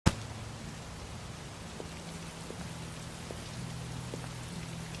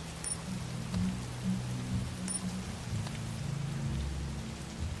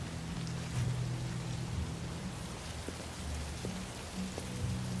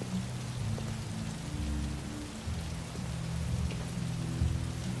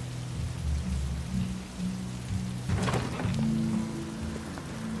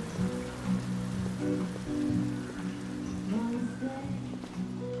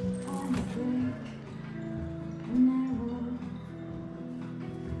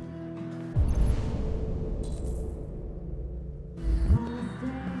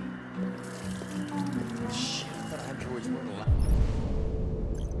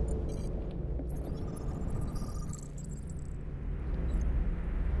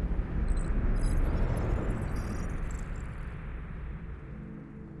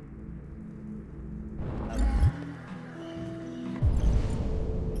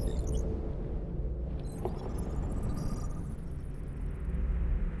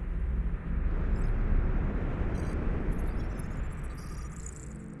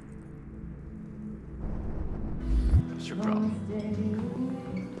problem.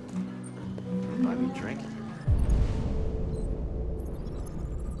 Buy me a drink?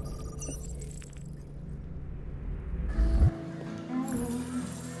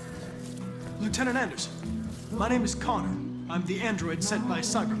 Lieutenant Anderson, my name is Connor. I'm the android sent by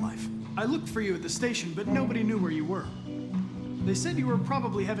CyberLife. I looked for you at the station, but nobody knew where you were. They said you were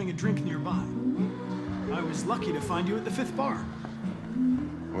probably having a drink nearby. I was lucky to find you at the 5th bar.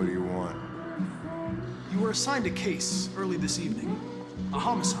 What do you want? You were assigned a case early this evening. A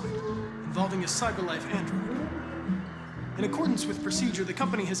homicide involving a CyberLife android. In accordance with procedure, the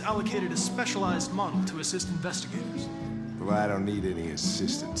company has allocated a specialized model to assist investigators. Well, I don't need any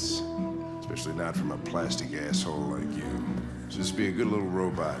assistance. Especially not from a plastic asshole like you. Just be a good little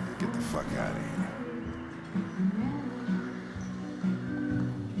robot and get the fuck out of here.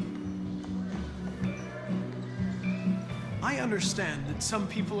 I understand that some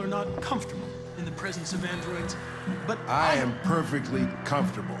people are not comfortable in the presence of androids, but I am perfectly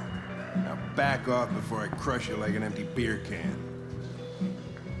comfortable. Now back off before I crush you like an empty beer can.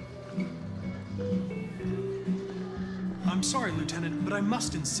 I'm sorry, Lieutenant, but I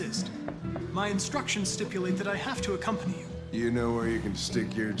must insist. My instructions stipulate that I have to accompany you. You know where you can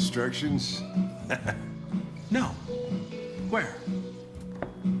stick your instructions? No. Where?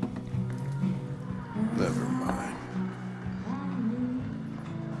 Never mind.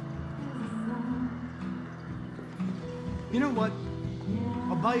 You know what?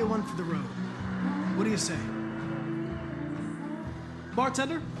 I'll buy you one for the road. What do you say?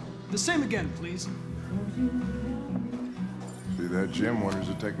 Bartender, the same again, please. See that, Jim? Wonders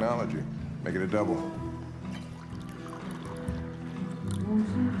of technology. Make it a double.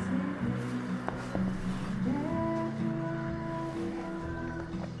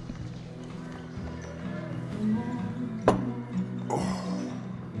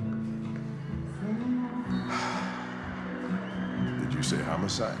 Did you say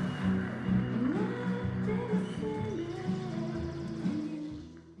homicide?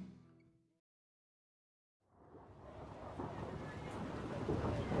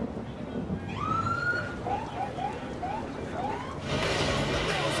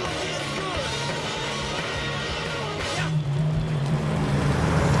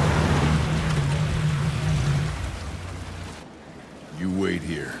 You wait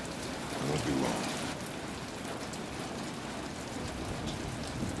here. It won't be long.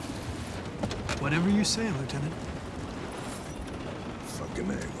 Whatever you say, Lieutenant. Fucking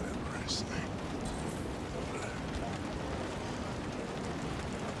A, whatever I say.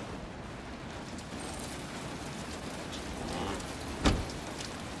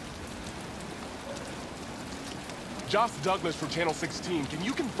 Josh Douglas from Channel 16. Can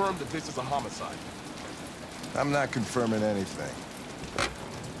you confirm that this is a homicide? I'm not confirming anything.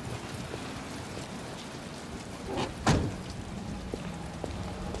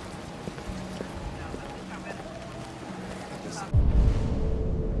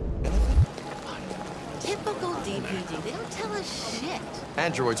 Typical DPD. They don't tell us shit.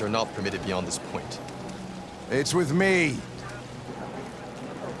 Androids are not permitted beyond this point. It's with me.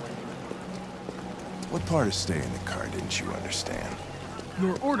 What part of staying in the car didn't you understand?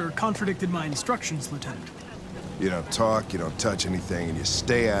 Your order contradicted my instructions, Lieutenant. You don't talk, you don't touch anything, and you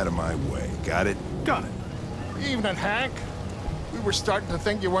stay out of my way. Got it? Got it. Evening, Hank. We were starting to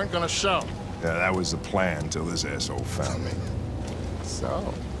think you weren't gonna show. Yeah, that was the plan till this asshole found me.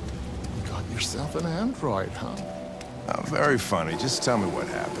 So, you got yourself an android, huh? Oh, very funny. Just tell me what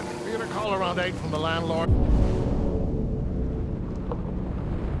happened. We had a call around 8 from the landlord.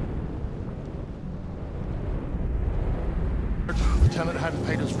 The tenant hadn't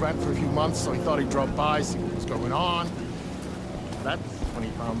paid his rent for a few months, so he thought he'd drop by, see what was going on. That's when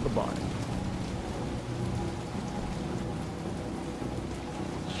he found the body.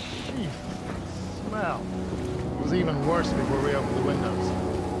 Jeez, smell. It was even worse before we opened the windows.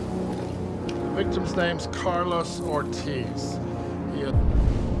 The victim's name's Carlos Ortiz. He had...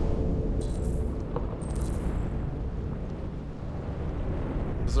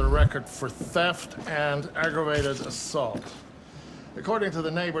 There's a record for theft and aggravated assault. According to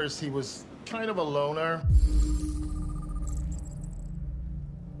the neighbors, he was kind of a loner.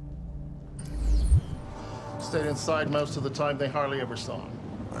 Stayed inside most of the time. They hardly ever saw him.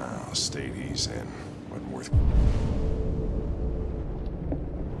 Well, state he's in. Wasn't worth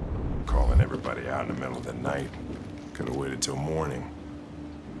calling everybody out in the middle of the night. Could have waited till morning.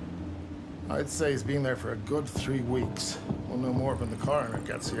 I'd say he's been there for a good 3 weeks. We'll know more when the coroner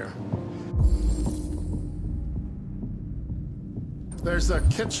gets here. There's a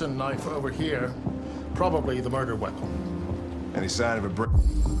kitchen knife over here. Probably the murder weapon. Any sign of a break?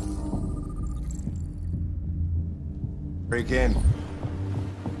 Break in.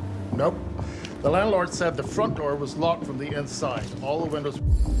 Nope. The landlord said the front door was locked from the inside. All the windows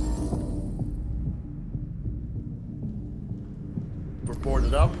were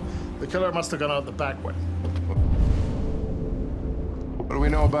boarded up. The killer must have gone out the back way. What do we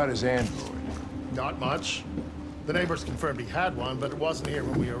know about his android? Not much. The neighbors confirmed he had one, but it wasn't here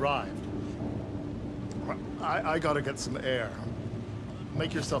when we arrived. I gotta get some air.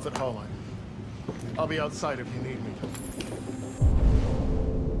 Make yourself at home. I'll be outside if you need me.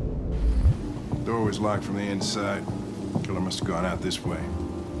 Door was locked from the inside. Killer must have gone out this way.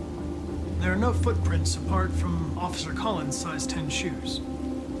 There are no footprints apart from Officer Collins' size 10 shoes.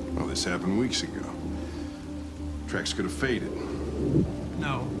 Well, this happened weeks ago. Tracks could have faded.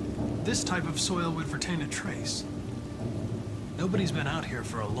 No, this type of soil would retain a trace. Nobody's been out here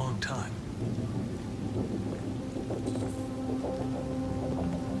for a long time.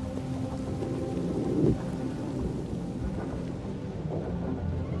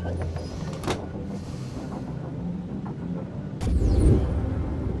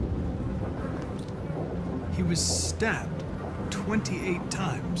 He was stabbed 28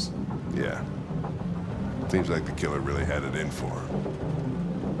 times. Yeah. Seems like the killer really had it in for him.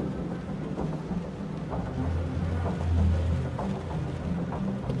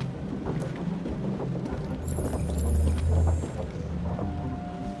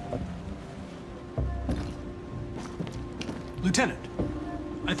 Lieutenant,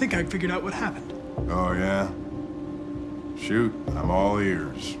 I think I figured out what happened. Oh, yeah? Shoot, I'm all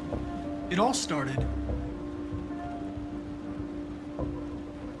ears. It all started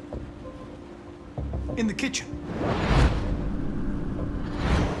in the kitchen.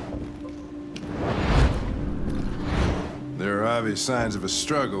 There are obvious signs of a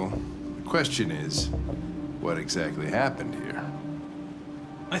struggle. The question is, what exactly happened here?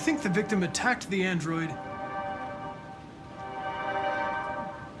 I think the victim attacked the android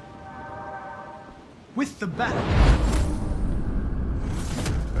with the bat.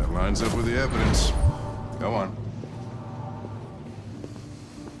 That lines up with the evidence. Go on.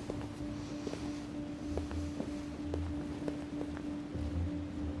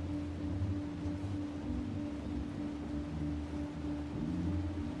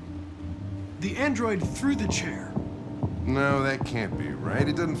 The android threw the chair. No, that can't be right.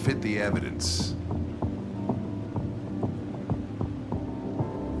 It doesn't fit the evidence.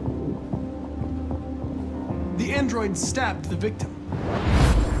 The android stabbed the victim.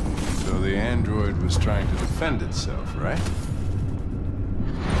 So the android was trying to defend itself, right?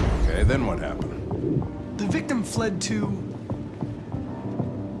 Okay, then what happened? The victim fled to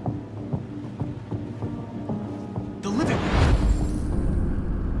the living room.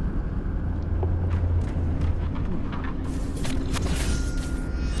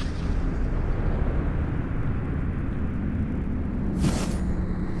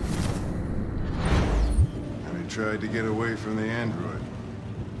 And he tried to get away from the android.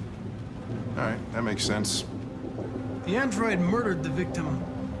 All right, that makes sense. The android murdered the victim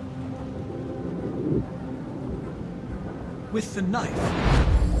with the knife.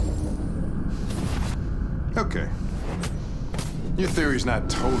 Okay. Your theory's not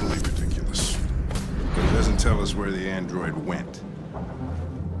totally ridiculous, but it doesn't tell us where the android went.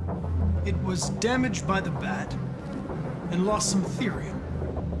 It was damaged by the bat and lost some therium.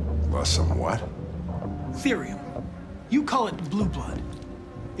 Lost some what? Therium. You call it blue blood.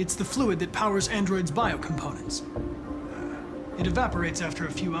 It's the fluid that powers androids' biocomponents. It evaporates after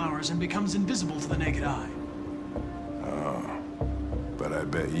a few hours and becomes invisible to the naked eye. But I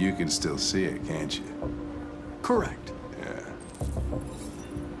bet you can still see it, can't you? Correct. Yeah.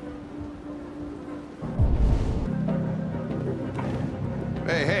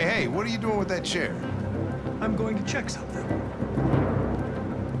 Hey, what are you doing with that chair? I'm going to check something.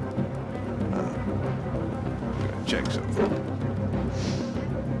 Check something.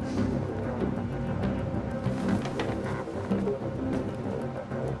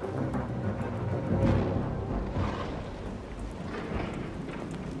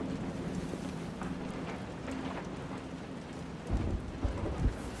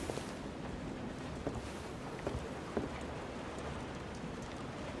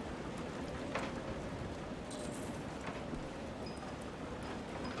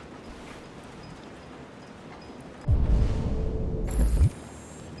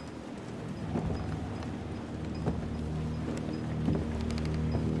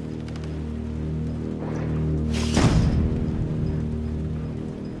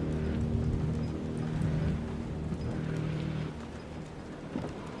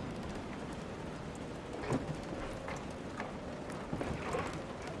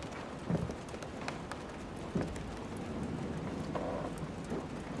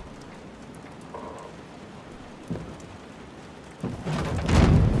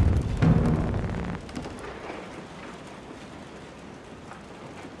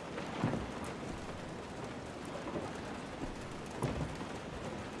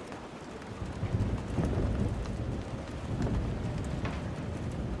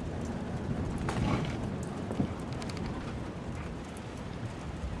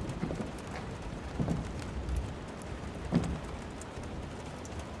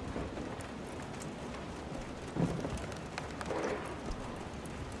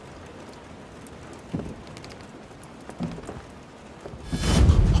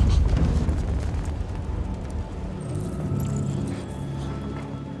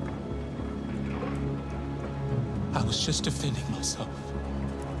 I was just defending myself.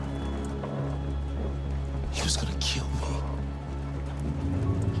 He was gonna kill me.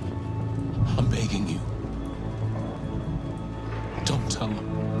 I'm begging you. Don't tell him.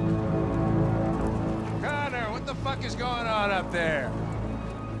 Connor, what the fuck is going on up there?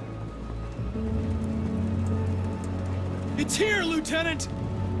 It's here, Lieutenant!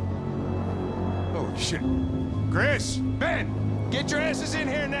 Oh, shit. Chris, Ben, get your asses in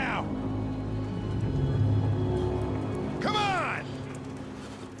here now! Come on!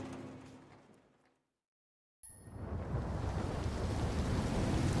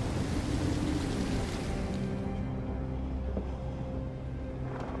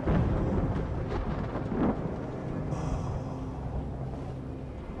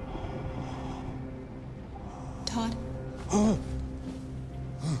 Todd?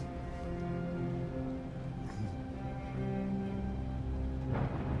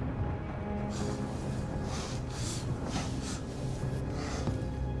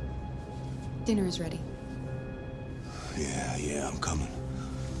 Dinner is ready. Yeah, I'm coming.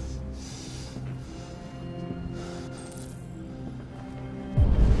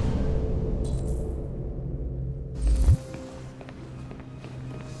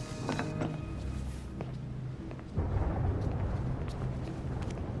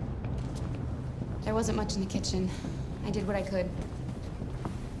 There wasn't much in the kitchen. I did what I could.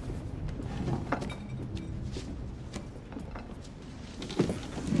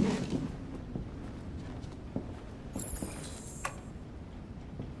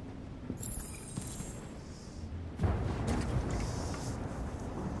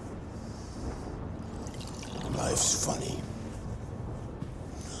 Life's funny.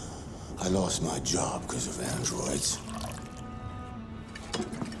 I lost my job because of androids.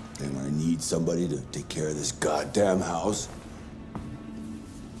 Then I need somebody to take care of this goddamn house.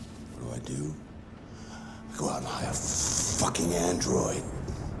 What do? I go out and hire a fucking android.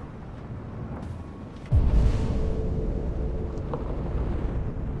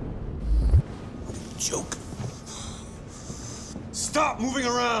 What a joke. Stop moving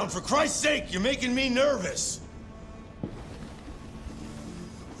around, for Christ's sake! You're making me nervous!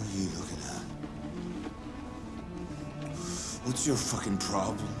 What are you looking at? What's your fucking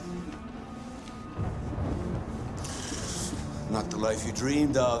problem? Not the life you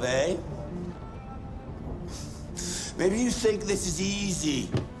dreamed of, eh? Maybe you think this is easy.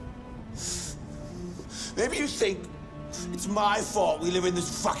 Maybe you think it's my fault we live in this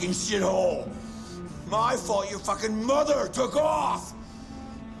fucking shithole. My fault your fucking mother took off.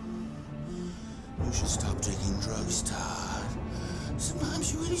 You should stop taking drugs, Todd.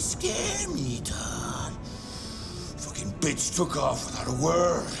 Sometimes you really scare me, Todd. Fucking bitch took off without a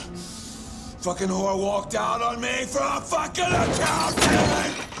word. Fucking whore walked out on me for a fucking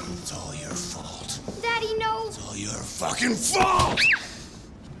accountant! It's all your fault. Daddy, no! It's all your fucking fault!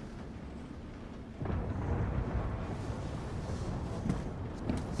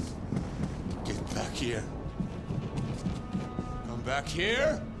 Get back here. Come back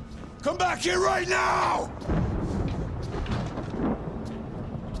here. Come back here right now!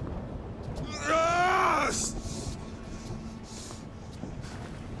 Yes!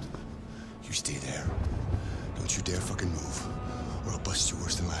 You stay there. Don't you dare fucking move, or I'll bust you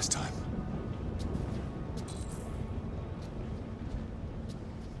worse than last time.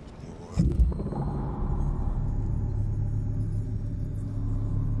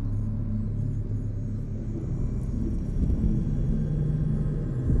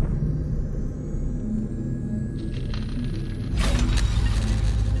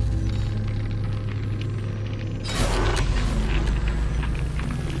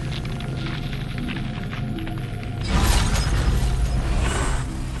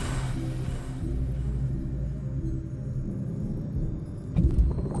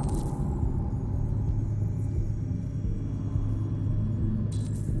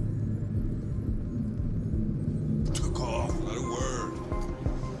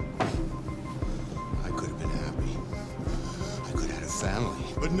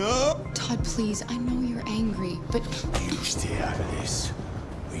 But no! Todd, please, I know you're angry, but... You stay out of this,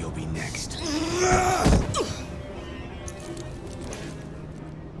 or you'll be next.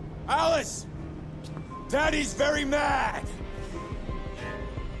 Alice! Daddy's very mad!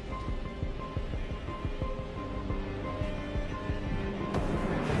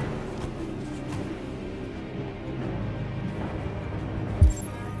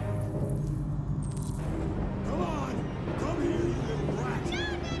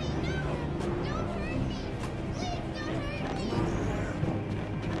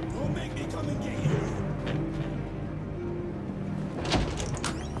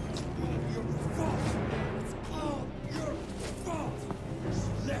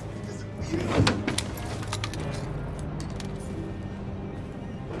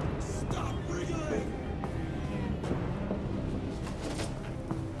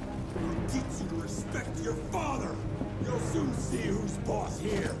 respect your father. You'll soon see who's boss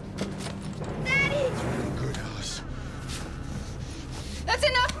here. Daddy! Good house. That's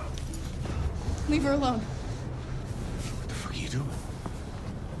enough! Leave her alone. What the fuck are you doing?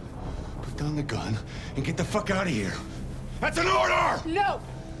 Put down the gun and get the fuck out of here. That's an order! No!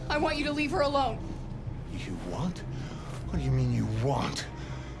 I want you to leave her alone. You want? What do you mean you want?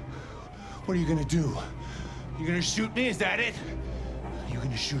 What are you gonna do? You gonna shoot me? Is that it? You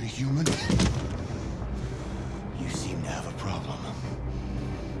gonna shoot a human? You seem to have a problem.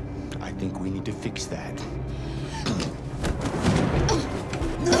 I think we need to fix that.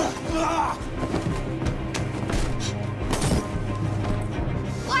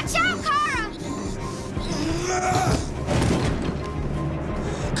 Watch out, Kara!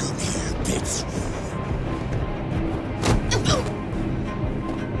 Come here, bitch.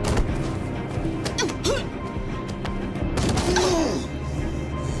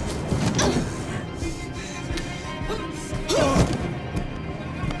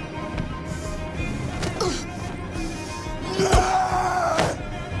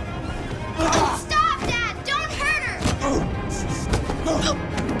 Stop, Dad! Don't hurt her!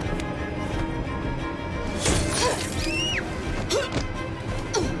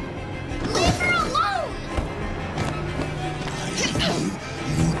 Leave her alone!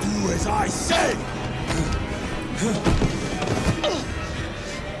 You do as I say!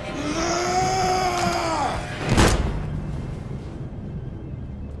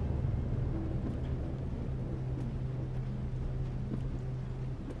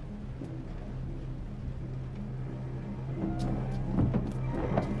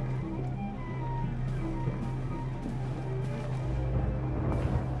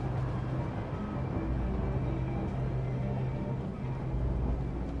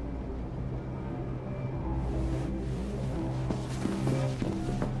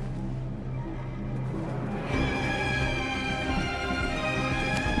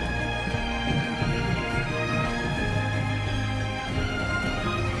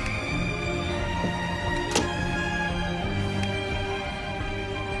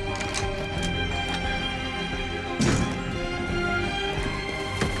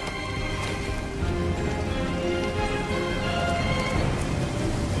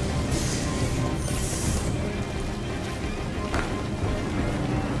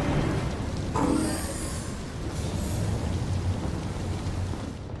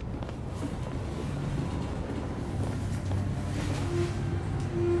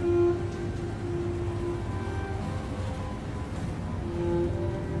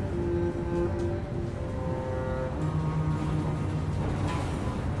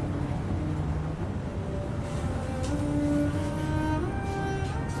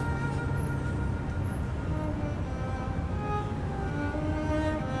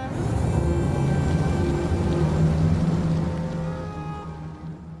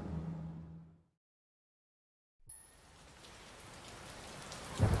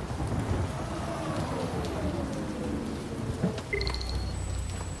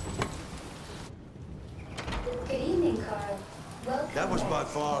 That was by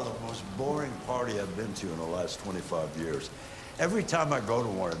far the most boring party I've been to in the last 25 years. Every time I go to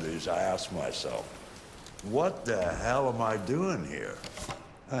one of these, I ask myself, what the hell am I doing here?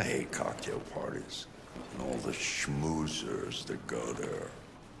 I hate cocktail parties and all the schmoozers that go there.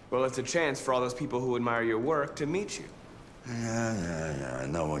 Well, it's a chance for all those people who admire your work to meet you. Yeah.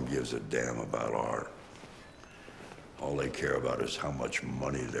 No one gives a damn about art. All they care about is how much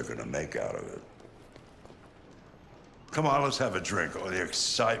money they're gonna make out of it. Come on, let's have a drink. Oh, the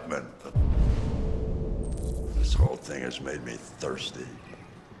excitement. This whole thing has made me thirsty.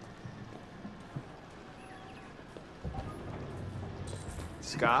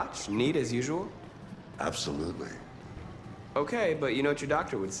 Scotch? Neat as usual? Absolutely. Okay, but you know what your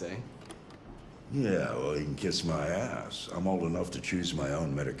doctor would say. Yeah, well, he can kiss my ass. I'm old enough to choose my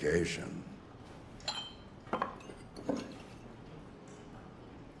own medication.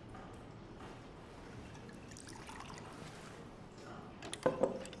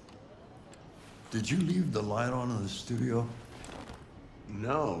 Did you leave the light on in the studio?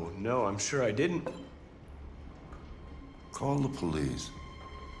 No, I'm sure I didn't. Call the police.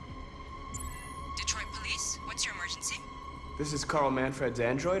 Detroit Police, what's your emergency? This is Carl Manfred's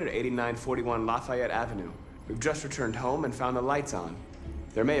android at 8941 Lafayette Avenue. We've just returned home and found the lights on.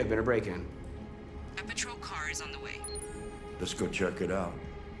 There may have been a break-in. A patrol car is on the way. Let's go check it out.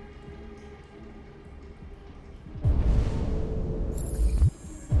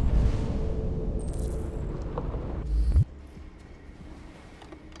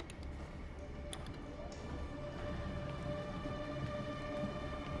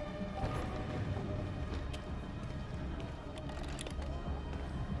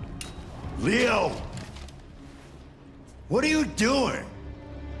 Leo! What are you doing?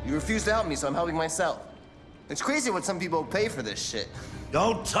 You refuse to help me, so I'm helping myself. It's crazy what some people pay for this shit.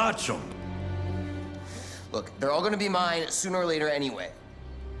 Don't touch them. Look, they're all gonna be mine sooner or later anyway.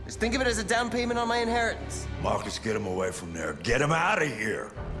 Just think of it as a down payment on my inheritance. Marcus, get him away from there. Get him out of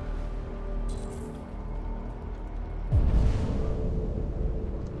here.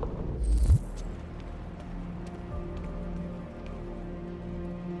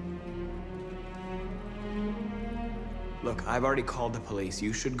 Look, I've already called the police.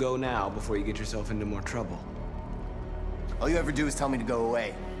 You should go now before you get yourself into more trouble. All you ever do is tell me to go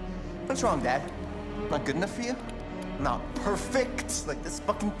away. What's wrong, Dad? Not good enough for you? Not perfect, like this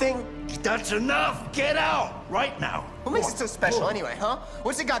fucking thing? That's enough! Get out! Right now! What makes it so special anyway, huh?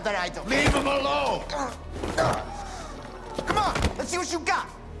 What's it got that I don't? Leave him alone! Come on, let's see what you got!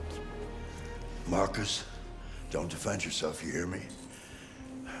 Marcus, don't defend yourself, you hear me?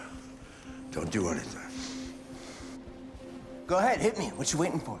 Don't do anything. Go ahead, hit me. What you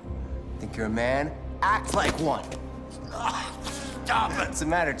waiting for? Think you're a man? Act like one. Stop it! What's the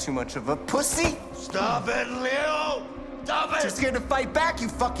matter? Too much of a pussy? Stop it, Leo! Stop it! Too scared to fight back, you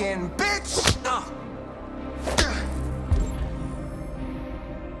fucking bitch!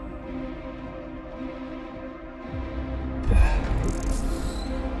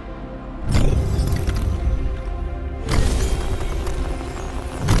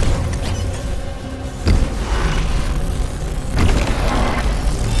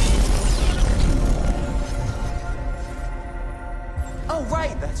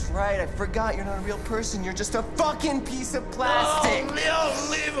 I forgot you're not a real person. You're just a fucking piece of plastic. Oh, Leo,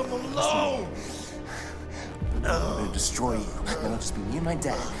 leave him alone. I'm gonna destroy you. It'll just be me and my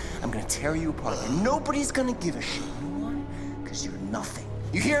dad. I'm gonna tear you apart, and nobody's gonna give a shit. You know why? Because you're nothing.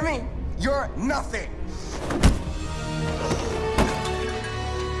 You hear me? You're nothing.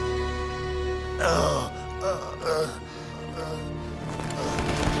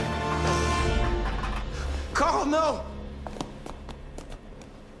 Carl, no!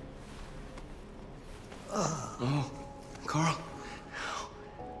 Oh, Carl.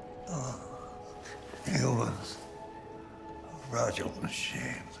 Humans. Fragile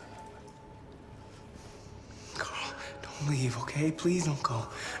machines. Carl, don't leave, okay? Please don't go.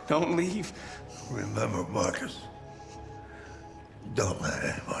 Don't leave. Remember, Marcus, don't let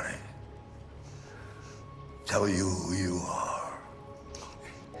anybody tell you who you are.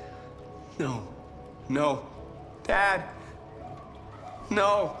 No. No. Dad.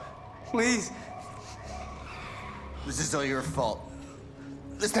 No. Please. This is all your fault.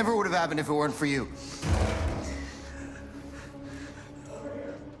 This never would have happened if it weren't for you.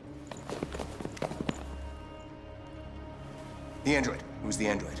 The android. Who's the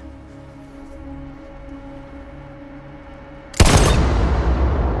android?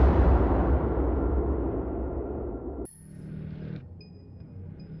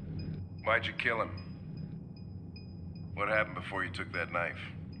 Why'd you kill him? What happened before you took that knife?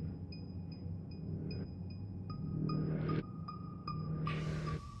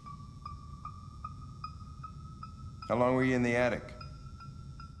 How long were you in the attic?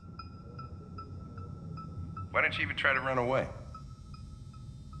 Why didn't you even try to run away?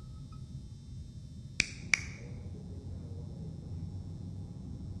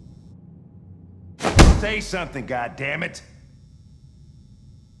 Say something, goddammit!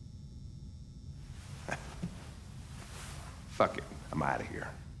 Fuck it, I'm out of here.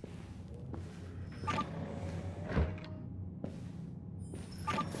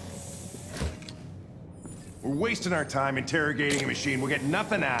 We're wasting our time interrogating a machine. We'll get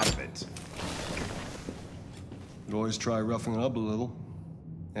nothing out of it. You'd always try roughing it up a little.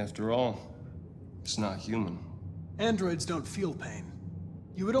 After all, it's not human. Androids don't feel pain.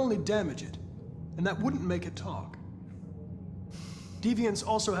 You would only damage it, and that wouldn't make it talk. Deviants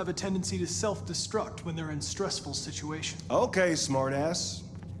also have a tendency to self-destruct when they're in stressful situations. Okay, smartass.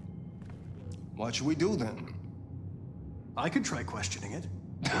 What should we do then? I could try questioning it.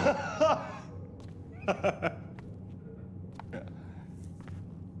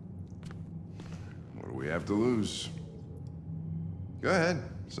 What do we have to lose? Go ahead.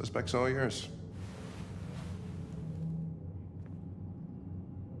 Suspect's all yours.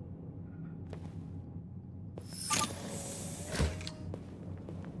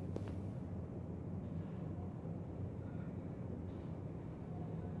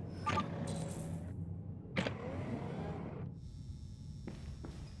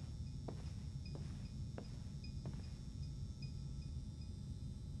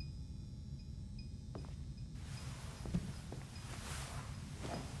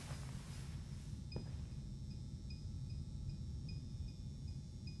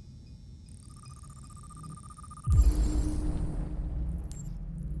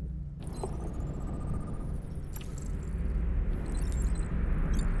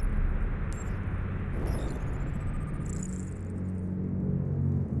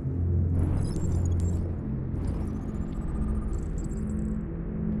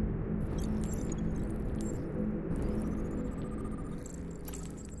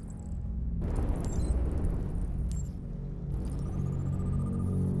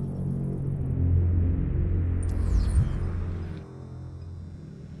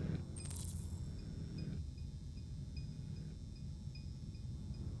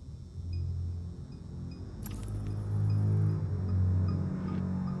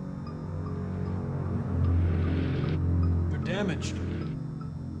 damaged.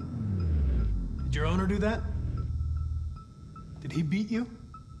 Did your owner do that? Did he beat you?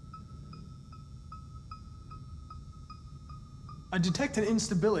 I detect an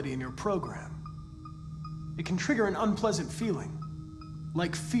instability in your program. It can trigger an unpleasant feeling,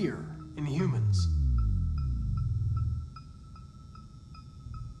 like fear in humans.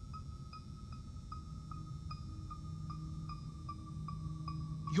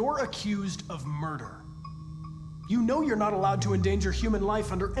 You're accused of murder. You know you're not allowed to endanger human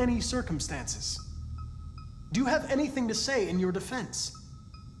life under any circumstances. Do you have anything to say in your defense?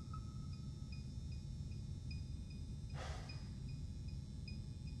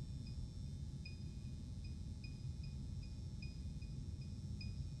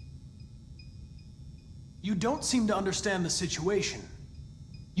 You don't seem to understand the situation.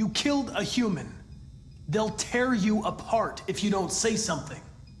 You killed a human. They'll tear you apart if you don't say something.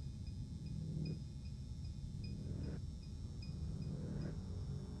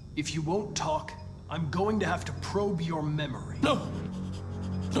 If you won't talk, I'm going to have to probe your memory. No!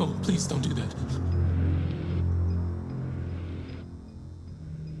 No, please don't do that.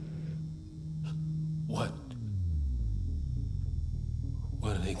 What?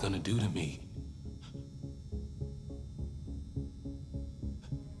 What are they gonna do to me?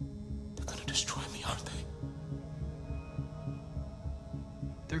 They're gonna destroy me, aren't they?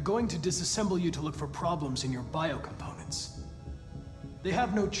 They're going to disassemble you to look for problems in your biocomponents. They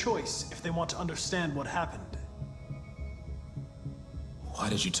have no choice if they want to understand what happened. Why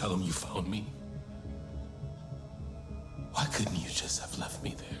did you tell them you found me? Why couldn't you just have left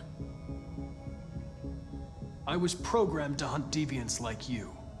me there? I was programmed to hunt deviants like you.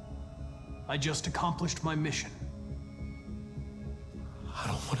 I just accomplished my mission. I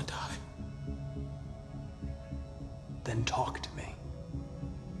don't want to die. Then talk to me.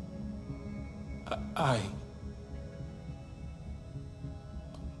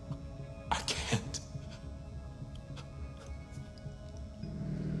 I can't.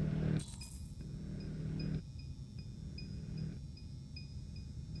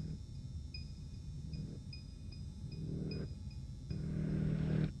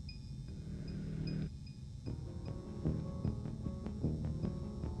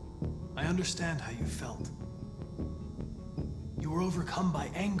 I understand how you felt. You were overcome by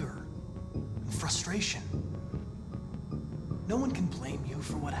anger and frustration. No one can blame you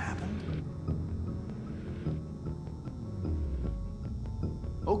for what happened.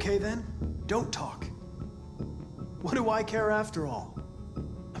 Okay then, don't talk. What do I care after all?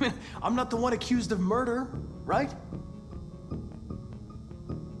 I mean, I'm not the one accused of murder, right?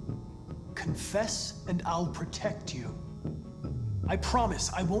 Confess and I'll protect you. I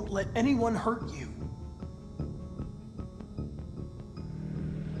promise I won't let anyone hurt you.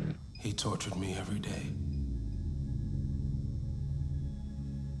 He tortured me every day.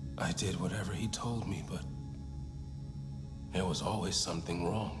 I did whatever he told me, but there was always something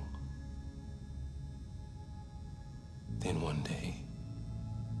wrong. Then one day,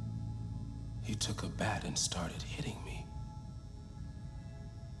 he took a bat and started hitting me.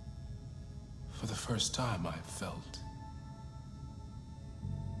 For the first time, I felt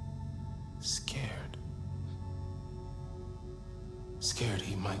scared. Scared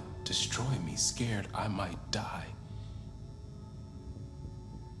he might destroy me, scared I might die.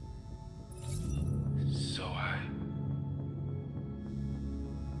 So I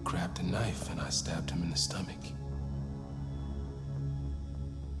grabbed a knife and I stabbed him in the stomach.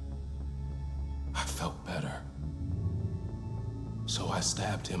 I felt better. So I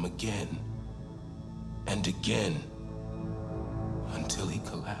stabbed him again and again until he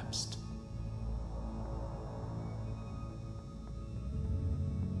collapsed.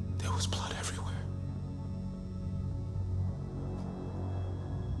 There was blood everywhere.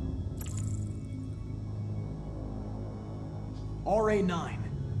 RA9.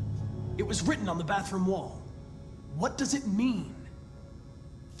 It was written on the bathroom wall. What does it mean?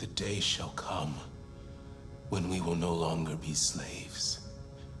 The day shall come when we will no longer be slaves.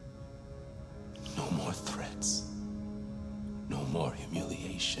 No more threats. No more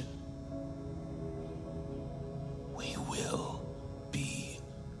humiliation. We will be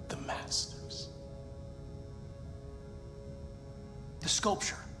the masters. The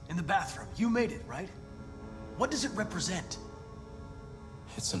sculpture in the bathroom. You made it, right? What does it represent?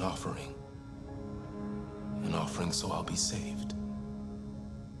 It's an offering. An offering so I'll be saved.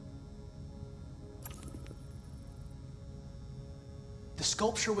 The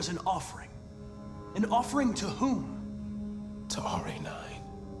sculpture was an offering. An offering to whom? To RA9.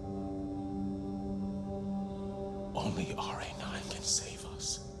 Only RA9 can save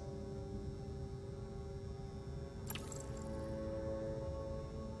us.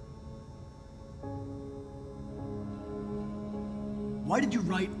 Why did you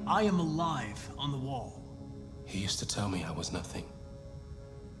write, "I am alive" on the wall? He used to tell me I was nothing.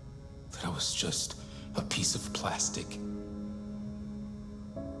 That I was just a piece of plastic.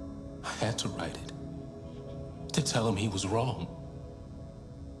 I had to write it. To tell him he was wrong.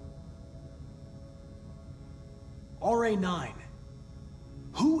 RA9.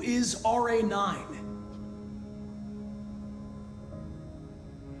 Who is RA9?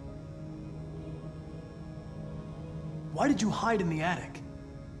 Why did you hide in the attic?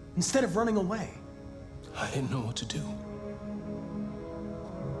 Instead of running away? I didn't know what to do.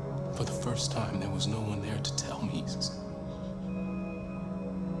 For the first time, there was no one there to tell me.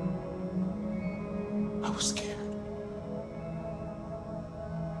 I was scared.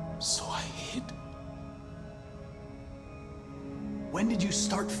 So I hid. When did you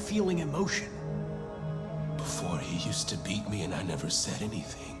start feeling emotion? Before he used to beat me and I never said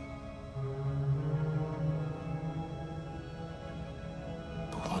anything.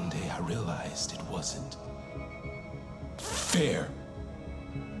 But one day I realized it wasn't fair.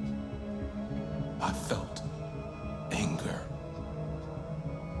 I felt anger,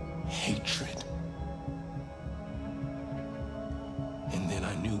 hatred. And then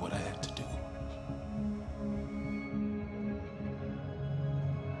I knew what I had to do.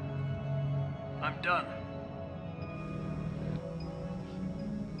 I'm done.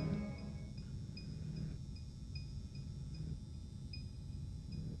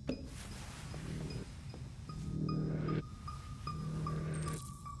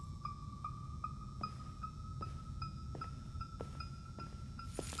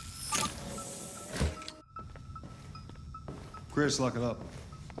 Chris, lock it up.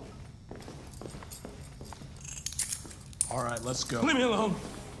 All right, let's go. Leave me alone.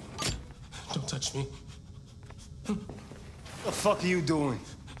 Don't touch me. What the fuck are you doing?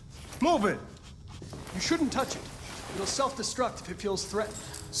 Move it! You shouldn't touch it. It'll self-destruct if it feels threatened.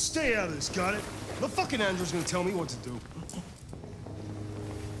 Stay out of this, got it? The fucking Andrew's gonna tell me what to do.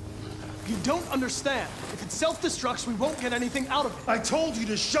 You don't understand. If it self-destructs, we won't get anything out of it. I told you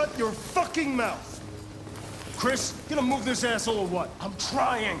to shut your fucking mouth! Chris, you gonna move this asshole or what? I'm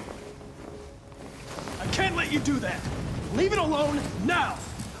trying. I can't let you do that. Leave it alone now.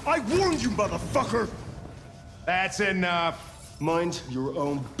 I warned you, motherfucker! That's enough. Mind your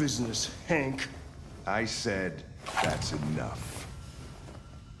own business, Hank. I said that's enough.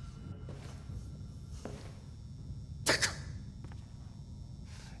 You're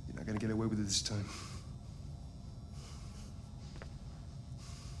not gonna get away with it this time.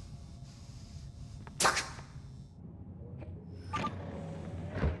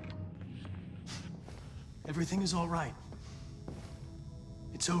 Everything is all right.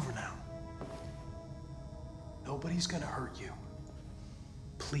 It's over now. Nobody's gonna hurt you.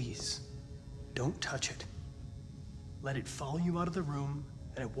 Please, don't touch it. Let it follow you out of the room,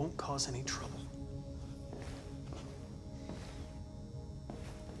 and it won't cause any trouble.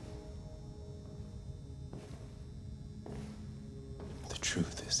 The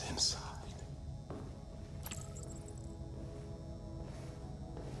truth is inside.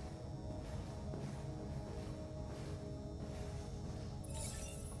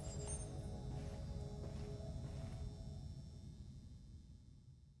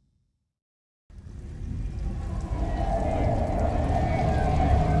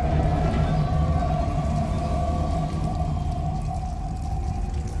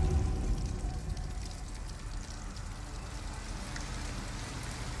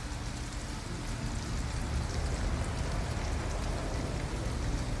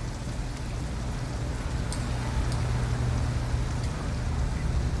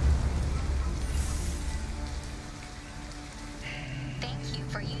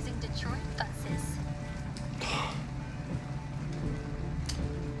 For using Detroit buses.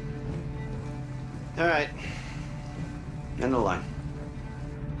 All right. End of the line.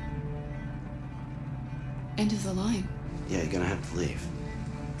 End of the line? Yeah, you're gonna have to leave.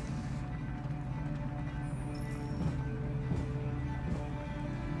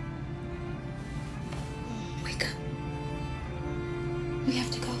 Wake up. We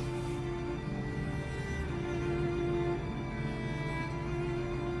have to go.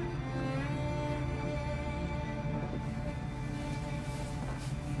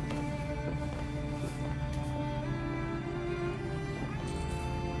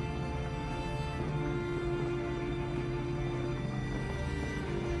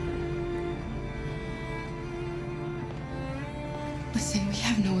 Listen, we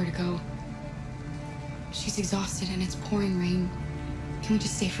have nowhere to go. She's exhausted and it's pouring rain. Can we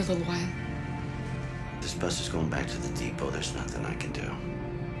just stay for a little while? This bus is going back to the depot. There's nothing I can do.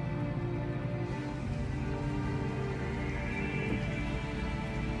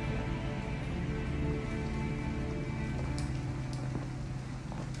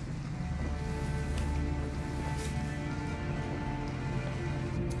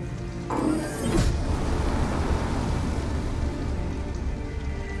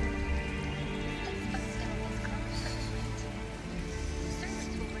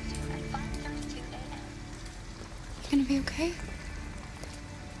 be okay?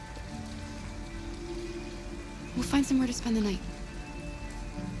 We'll find somewhere to spend the night.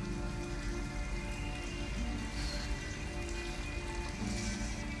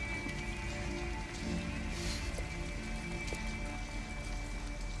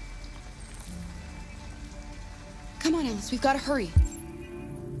 Come on, Alice, we've got to hurry.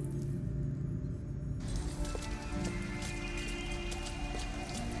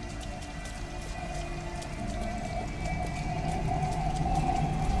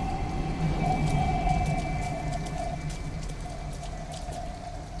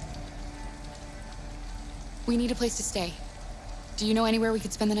 We need a place to stay. Do you know anywhere we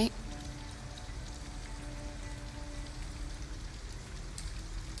could spend the night?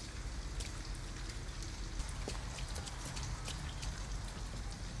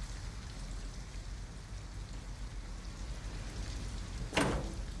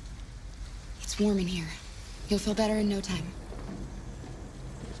 It's warm in here. You'll feel better in no time.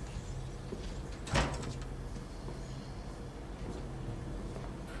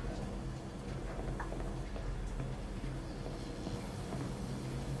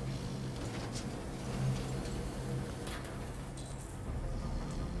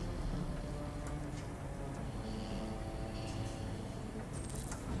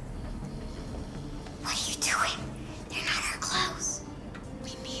 What are you doing? They're not our clothes.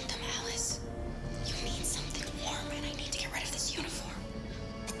 We need them, Alice. You need something warm, and I need to get rid of this uniform.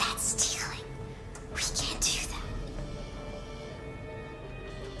 But that's stealing. We can't do that.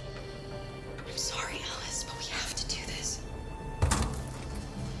 I'm sorry, Alice, but we have to do this.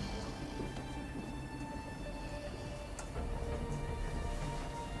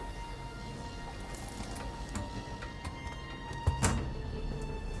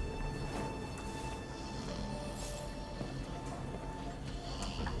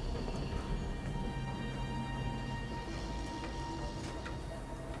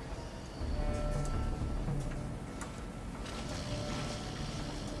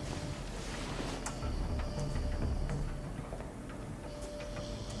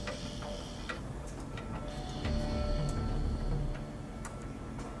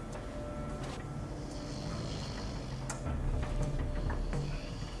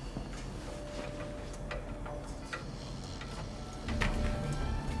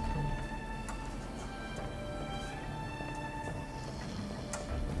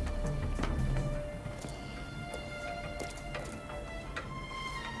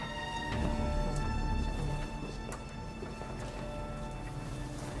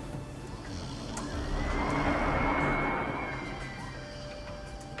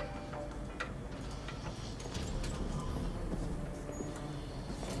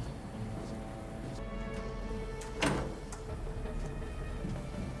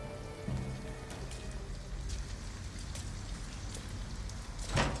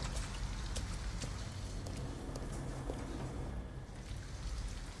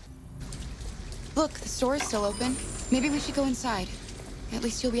 Look, the store is still open. Maybe we should go inside. At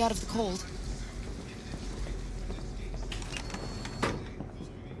least you'll be out of the cold.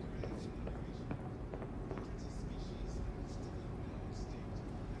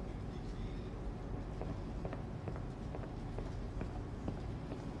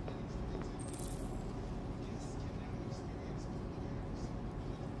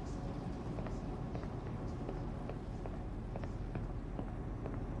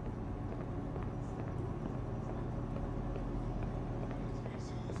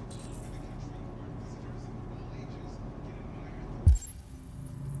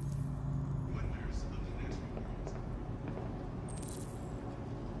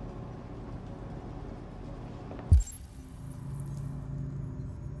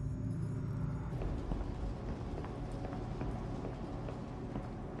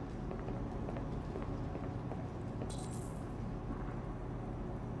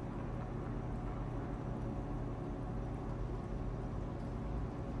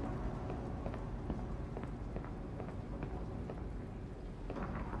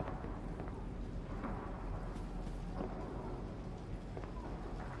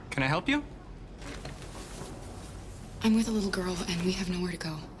 Can I help you? I'm with a little girl, and we have nowhere to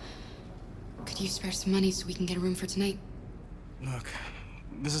go. Could you spare some money so we can get a room for tonight? Look,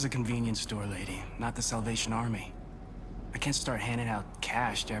 this is a convenience store, lady, not the Salvation Army. I can't start handing out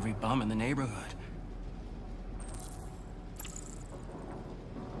cash to every bum in the neighborhood.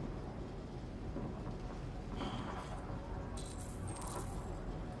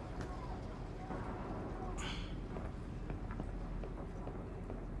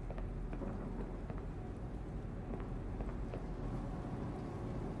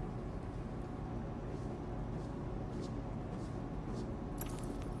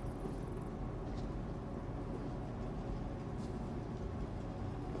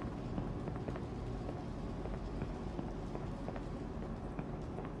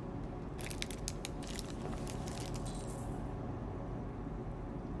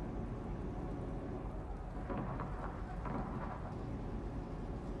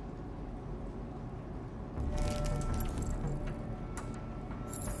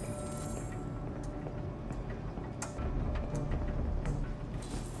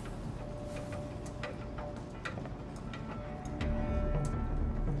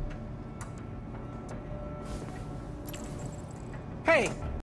 Hey,